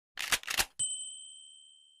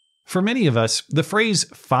For many of us, the phrase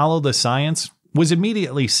 "follow the science" was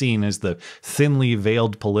immediately seen as the thinly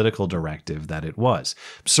veiled political directive that it was.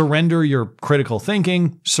 Surrender your critical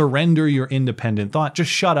thinking, surrender your independent thought, just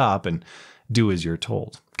shut up and do as you're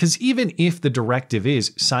told. Because even if the directive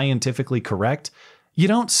is scientifically correct, you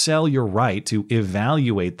don't sell your right to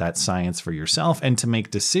evaluate that science for yourself and to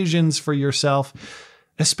make decisions for yourself,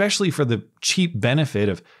 especially for the cheap benefit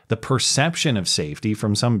of the perception of safety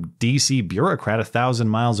from some DC bureaucrat 1,000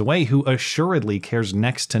 miles away who assuredly cares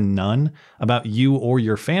next to none about you or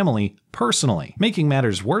your family personally. Making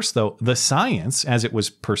matters worse, though, the science, as it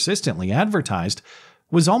was persistently advertised,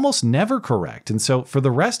 was almost never correct. And so for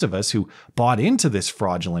the rest of us who bought into this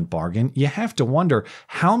fraudulent bargain, you have to wonder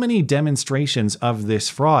how many demonstrations of this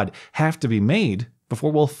fraud have to be made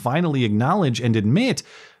before we'll finally acknowledge and admit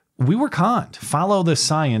we were conned. Follow the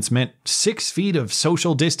science meant 6 feet of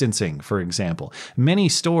social distancing, for example. Many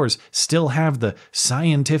stores still have the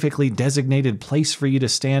scientifically designated place for you to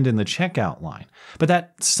stand in the checkout line. But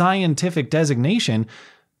that scientific designation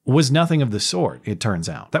was nothing of the sort, it turns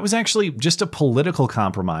out. That was actually just a political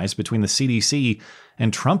compromise between the CDC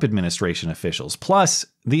and Trump administration officials. Plus,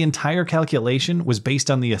 the entire calculation was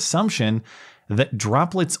based on the assumption that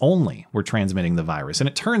droplets only were transmitting the virus. And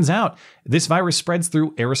it turns out this virus spreads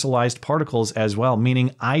through aerosolized particles as well,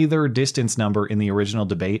 meaning either distance number in the original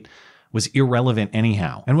debate was irrelevant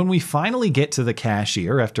anyhow. And when we finally get to the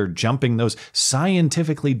cashier after jumping those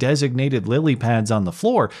scientifically designated lily pads on the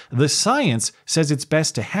floor, the science says it's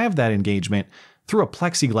best to have that engagement through a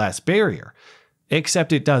plexiglass barrier.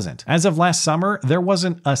 Except it doesn't. As of last summer, there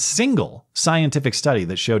wasn't a single scientific study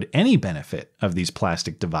that showed any benefit of these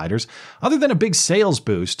plastic dividers, other than a big sales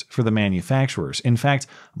boost for the manufacturers. In fact,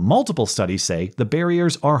 multiple studies say the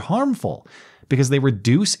barriers are harmful because they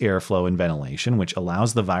reduce airflow and ventilation, which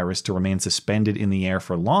allows the virus to remain suspended in the air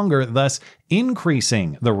for longer, thus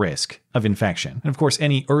increasing the risk of infection. And of course,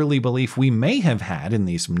 any early belief we may have had in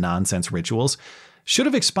these nonsense rituals should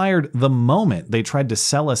have expired the moment they tried to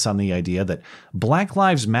sell us on the idea that Black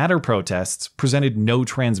Lives Matter protests presented no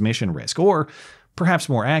transmission risk, or perhaps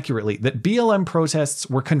more accurately, that BLM protests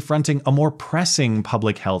were confronting a more pressing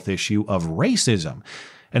public health issue of racism.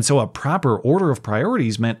 And so a proper order of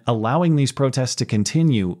priorities meant allowing these protests to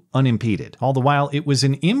continue unimpeded. All the while, it was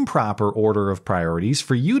an improper order of priorities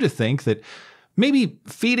for you to think that maybe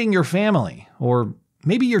feeding your family, or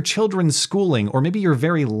maybe your children's schooling, or maybe your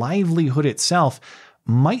very livelihood itself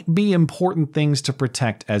might be important things to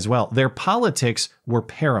protect as well. Their politics were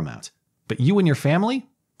paramount, but you and your family,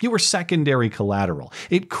 you were secondary collateral.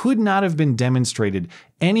 It could not have been demonstrated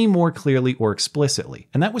any more clearly or explicitly,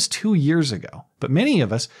 and that was 2 years ago. But many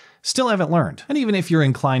of us still haven't learned. And even if you're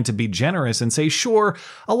inclined to be generous and say, sure,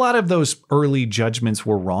 a lot of those early judgments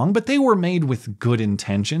were wrong, but they were made with good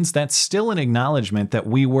intentions, that's still an acknowledgement that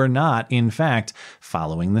we were not, in fact,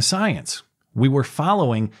 following the science. We were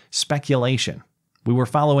following speculation. We were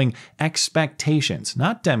following expectations,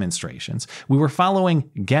 not demonstrations. We were following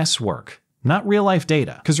guesswork, not real-life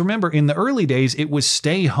data. Because remember, in the early days, it was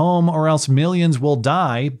stay home or else millions will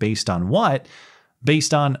die. Based on what?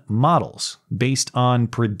 Based on models, based on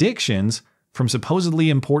predictions from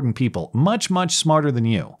supposedly important people, much, much smarter than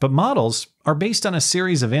you. But models are based on a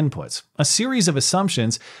series of inputs, a series of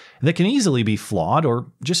assumptions that can easily be flawed or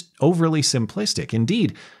just overly simplistic.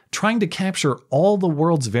 Indeed, trying to capture all the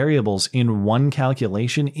world's variables in one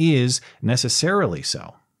calculation is necessarily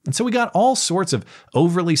so. And so we got all sorts of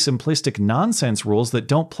overly simplistic nonsense rules that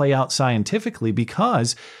don't play out scientifically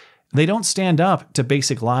because they don't stand up to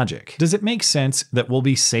basic logic. Does it make sense that we'll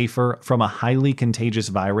be safer from a highly contagious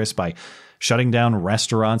virus by shutting down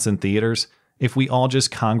restaurants and theaters if we all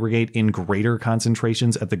just congregate in greater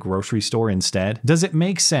concentrations at the grocery store instead? Does it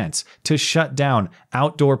make sense to shut down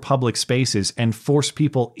outdoor public spaces and force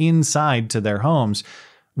people inside to their homes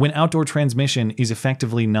when outdoor transmission is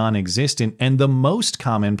effectively non-existent and the most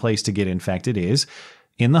common place to get infected is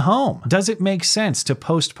in the home? Does it make sense to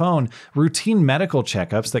postpone routine medical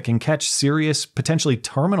checkups that can catch serious, potentially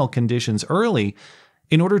terminal conditions early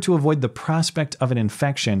in order to avoid the prospect of an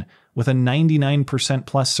infection with a 99%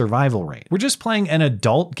 plus survival rate? We're just playing an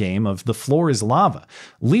adult game of the floor is lava,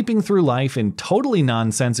 leaping through life in totally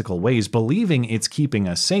nonsensical ways, believing it's keeping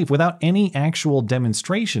us safe without any actual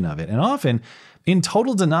demonstration of it, and often in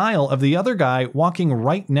total denial of the other guy walking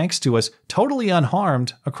right next to us, totally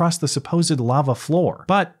unharmed across the supposed lava floor.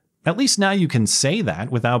 But at least now you can say that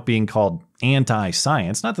without being called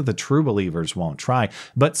anti-science. Not that the true believers won't try,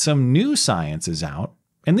 but some new science is out.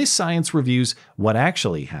 And this science reviews what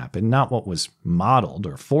actually happened, not what was modeled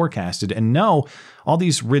or forecasted. And no, all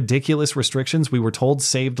these ridiculous restrictions we were told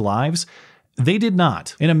saved lives, They did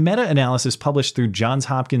not. In a meta-analysis published through Johns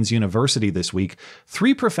Hopkins University this week,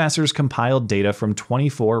 3 professors compiled data from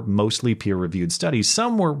 24 mostly peer-reviewed studies.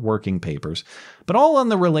 Some were working papers, but all on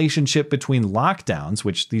the relationship between lockdowns,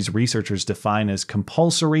 which these researchers define as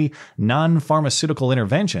compulsory, non-pharmaceutical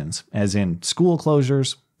interventions, as in school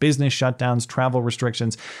closures, business shutdowns, travel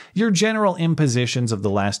restrictions, your general impositions of the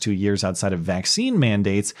last 2 years outside of vaccine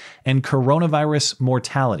mandates, and coronavirus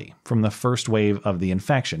mortality from the first wave of the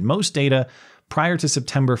infection. Most data prior to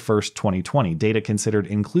September 1st, 2020. Data considered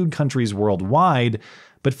include countries worldwide,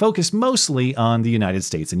 but focus mostly on the United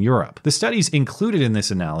States and Europe. The studies included in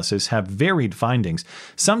this analysis have varied findings,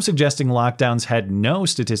 some suggesting lockdowns had no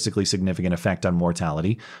statistically significant effect on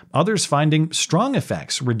mortality, others finding strong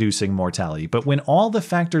effects reducing mortality. But when all the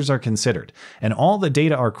factors are considered and all the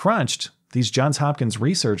data are crunched, these Johns Hopkins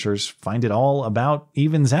researchers find it all about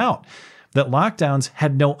evens out. That lockdowns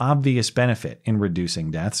had no obvious benefit in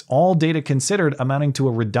reducing deaths, all data considered amounting to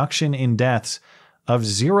a reduction in deaths of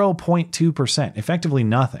 0.2%, effectively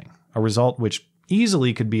nothing, a result which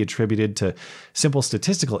easily could be attributed to simple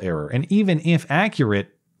statistical error, and even if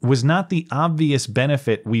accurate, was not the obvious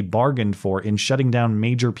benefit we bargained for in shutting down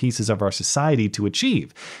major pieces of our society to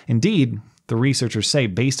achieve. Indeed, the researchers say,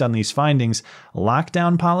 based on these findings,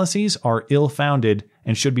 lockdown policies are ill-founded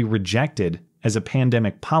and should be rejected as a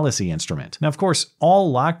pandemic policy instrument. Now, of course,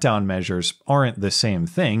 all lockdown measures aren't the same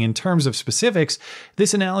thing. In terms of specifics,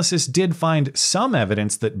 this analysis did find some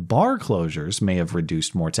evidence that bar closures may have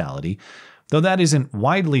reduced mortality, though that isn't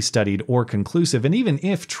widely studied or conclusive. And even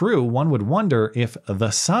if true, one would wonder if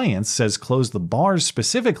the science says close the bars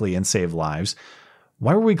specifically and save lives,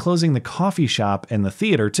 why were we closing the coffee shop and the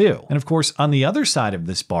theater too? And of course, on the other side of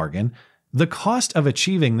this bargain, the cost of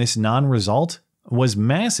achieving this non-result was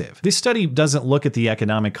massive. This study doesn't look at the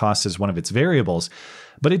economic cost as one of its variables,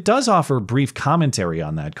 but it does offer brief commentary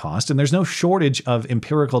on that cost, and there's no shortage of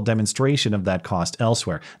empirical demonstration of that cost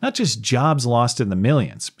elsewhere. Not just jobs lost in the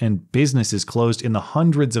millions and businesses closed in the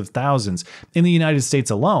hundreds of thousands in the United States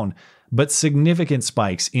alone, but significant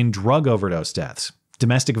spikes in drug overdose deaths,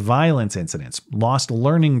 domestic violence incidents, lost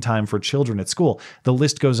learning time for children at school. The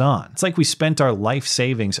list goes on. It's like we spent our life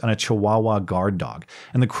savings on a Chihuahua guard dog,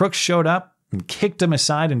 and the crooks showed up and kicked him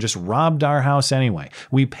aside and just robbed our house anyway.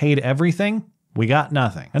 We paid everything, we got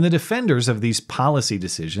nothing. And the defenders of these policy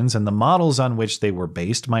decisions and the models on which they were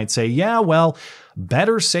based might say, yeah, well,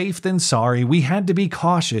 better safe than sorry. We had to be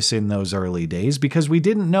cautious in those early days because we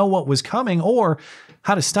didn't know what was coming or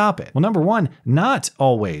how to stop it. Well, number one, not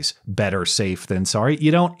always better safe than sorry.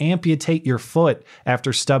 You don't amputate your foot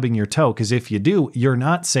after stubbing your toe, because if you do, you're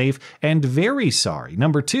not safe and very sorry.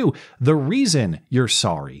 Number two, the reason you're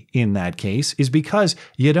sorry in that case is because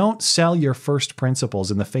you don't sell your first principles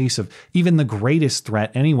in the face of even the greatest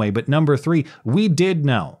threat anyway. But number three, we did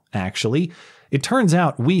know, actually. It turns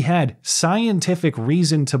out we had scientific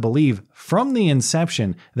reason to believe from the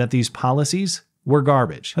inception that these policies were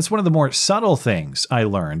garbage. That's one of the more subtle things I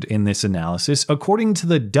learned in this analysis. According to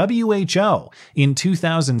the WHO in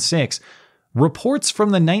 2006, reports from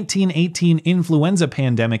the 1918 influenza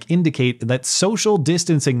pandemic indicate that social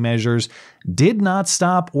distancing measures did not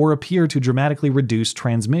stop or appear to dramatically reduce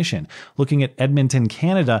transmission. Looking at Edmonton,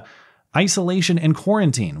 Canada, isolation and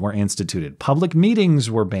quarantine were instituted. Public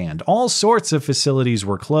meetings were banned. All sorts of facilities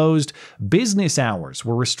were closed. Business hours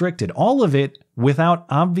were restricted. All of it without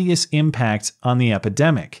obvious impact on the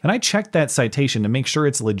epidemic. And I checked that citation to make sure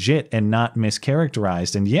it's legit and not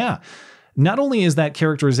mischaracterized. And yeah, not only is that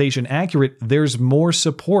characterization accurate, there's more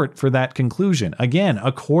support for that conclusion. Again,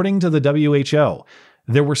 according to the WHO,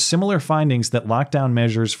 there were similar findings that lockdown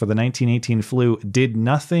measures for the 1918 flu did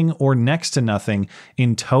nothing or next to nothing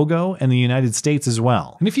in Togo and the United States as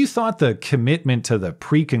well. And if you thought the commitment to the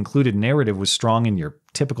pre-concluded narrative was strong in your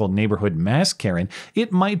typical neighborhood mask Karen,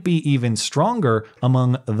 it might be even stronger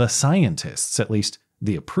among the scientists, at least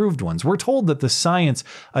the approved ones. We're told that the science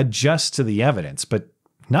adjusts to the evidence, but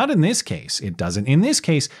not in this case. It doesn't. In this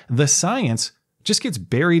case, the science just gets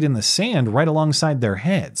buried in the sand right alongside their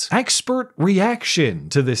heads. Expert reaction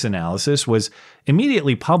to this analysis was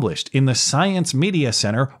immediately published in the Science Media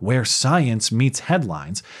Center, where science meets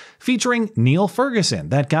headlines, featuring Neil Ferguson,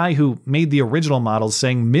 that guy who made the original models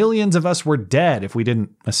saying millions of us were dead if we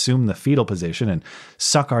didn't assume the fetal position and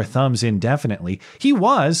suck our thumbs indefinitely. He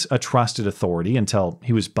was a trusted authority until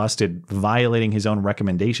he was busted violating his own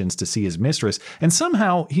recommendations to see his mistress, and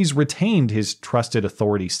somehow he's retained his trusted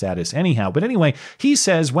authority status anyhow. But anyway, he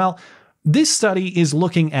says, well, this study is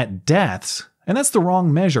looking at deaths, and that's the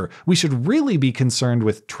wrong measure. We should really be concerned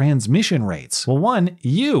with transmission rates. Well, one,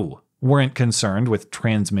 you weren't concerned with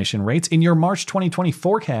transmission rates. In your March 2020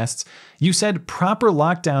 forecasts, you said proper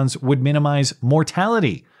lockdowns would minimize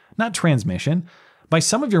mortality, not transmission. By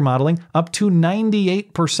some of your modeling, up to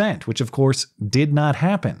 98%, which of course did not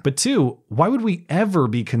happen. But two, why would we ever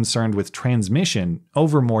be concerned with transmission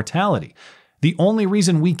over mortality? The only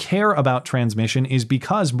reason we care about transmission is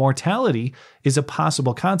because mortality is a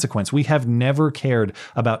possible consequence. We have never cared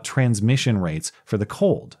about transmission rates for the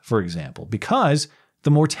cold, for example, because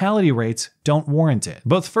the mortality rates don't warrant it.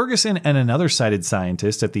 Both Ferguson and another cited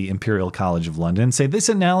scientist at the Imperial College of London say this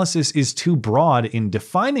analysis is too broad in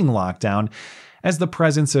defining lockdown as the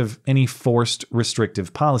presence of any forced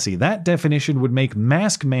restrictive policy. That definition would make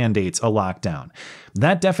mask mandates a lockdown.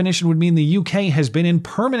 That definition would mean the UK has been in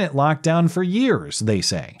permanent lockdown for years, they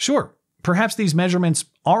say. Sure, perhaps these measurements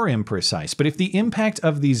are imprecise, but if the impact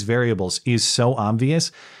of these variables is so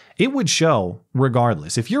obvious, it would show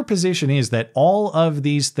regardless. If your position is that all of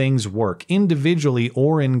these things work individually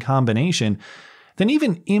or in combination, then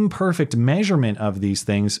even imperfect measurement of these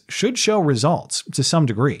things should show results to some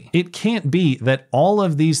degree. It can't be that all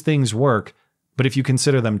of these things work, but if you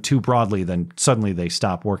consider them too broadly, then suddenly they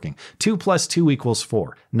stop working. 2 + 2 =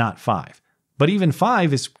 4, not 5. But even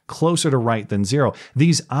 5 is closer to right than 0.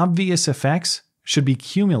 These obvious effects should be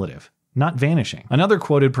cumulative, not vanishing. Another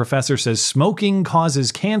quoted professor says, smoking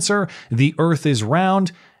causes cancer, the earth is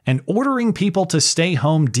round, and ordering people to stay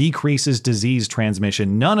home decreases disease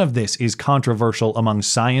transmission. None of this is controversial among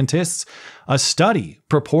scientists. A study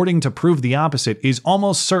purporting to prove the opposite is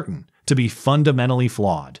almost certain to be fundamentally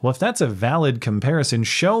flawed. Well, if that's a valid comparison,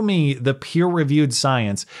 show me the peer-reviewed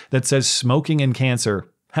science that says smoking and cancer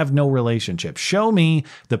have no relationship. Show me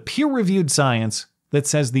the peer-reviewed science that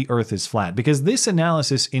says the earth is flat, because this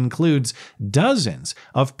analysis includes dozens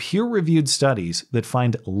of peer-reviewed studies that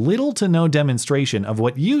find little to no demonstration of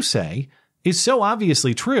what you say is so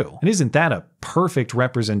obviously true. And isn't that a perfect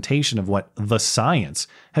representation of what the science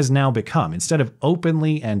has now become? Instead of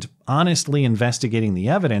openly and honestly investigating the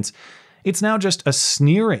evidence, it's now just a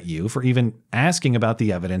sneer at you for even asking about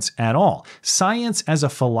the evidence at all. Science as a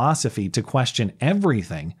philosophy to question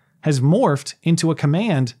everything has morphed into a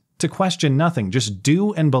command to question nothing. Just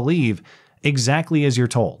do and believe exactly as you're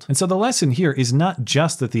told. And so the lesson here is not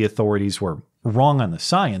just that the authorities were wrong on the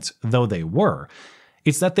science, though they were.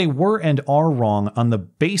 It's that they were and are wrong on the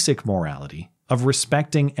basic morality of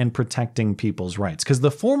respecting and protecting people's rights, because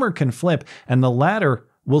the former can flip and the latter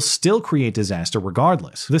will still create disaster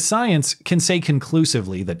regardless. The science can say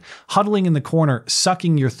conclusively that huddling in the corner,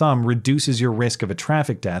 sucking your thumb reduces your risk of a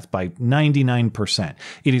traffic death by 99%.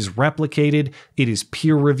 It is replicated, it is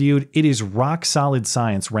peer-reviewed, it is rock-solid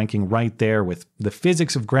science ranking right there with the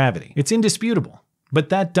physics of gravity. It's indisputable. But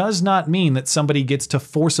that does not mean that somebody gets to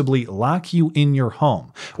forcibly lock you in your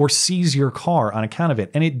home or seize your car on account of it.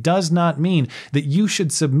 And it does not mean that you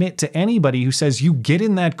should submit to anybody who says you get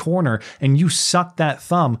in that corner and you suck that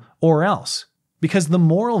thumb or else. Because the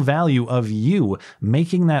moral value of you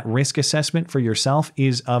making that risk assessment for yourself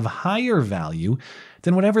is of higher value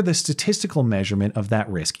than whatever the statistical measurement of that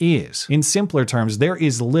risk is. In simpler terms, there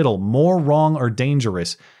is little more wrong or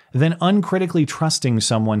dangerous than uncritically trusting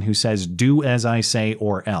someone who says, do as I say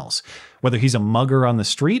or else. Whether he's a mugger on the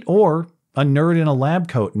street or a nerd in a lab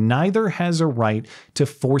coat, neither has a right to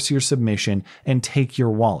force your submission and take your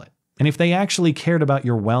wallet. And if they actually cared about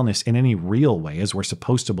your wellness in any real way, as we're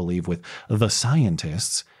supposed to believe with the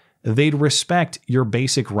scientists, they'd respect your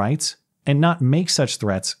basic rights and not make such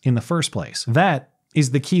threats in the first place. That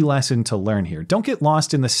is the key lesson to learn here. Don't get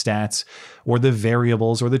lost in the stats or the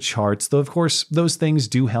variables or the charts, though of course those things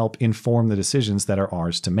do help inform the decisions that are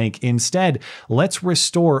ours to make. Instead, let's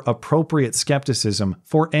restore appropriate skepticism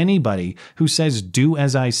for anybody who says do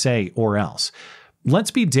as I say or else.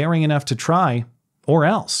 Let's be daring enough to try or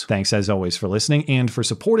else. Thanks as always for listening and for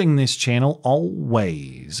supporting this channel.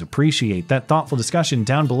 Always appreciate that thoughtful discussion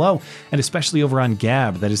down below, and especially over on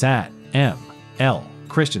Gab, that is at ML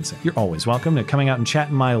Christiansen. You're always welcome to coming out and chat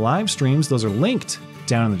in my live streams. Those are linked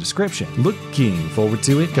down in the description. Looking forward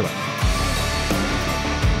to it. Goodbye.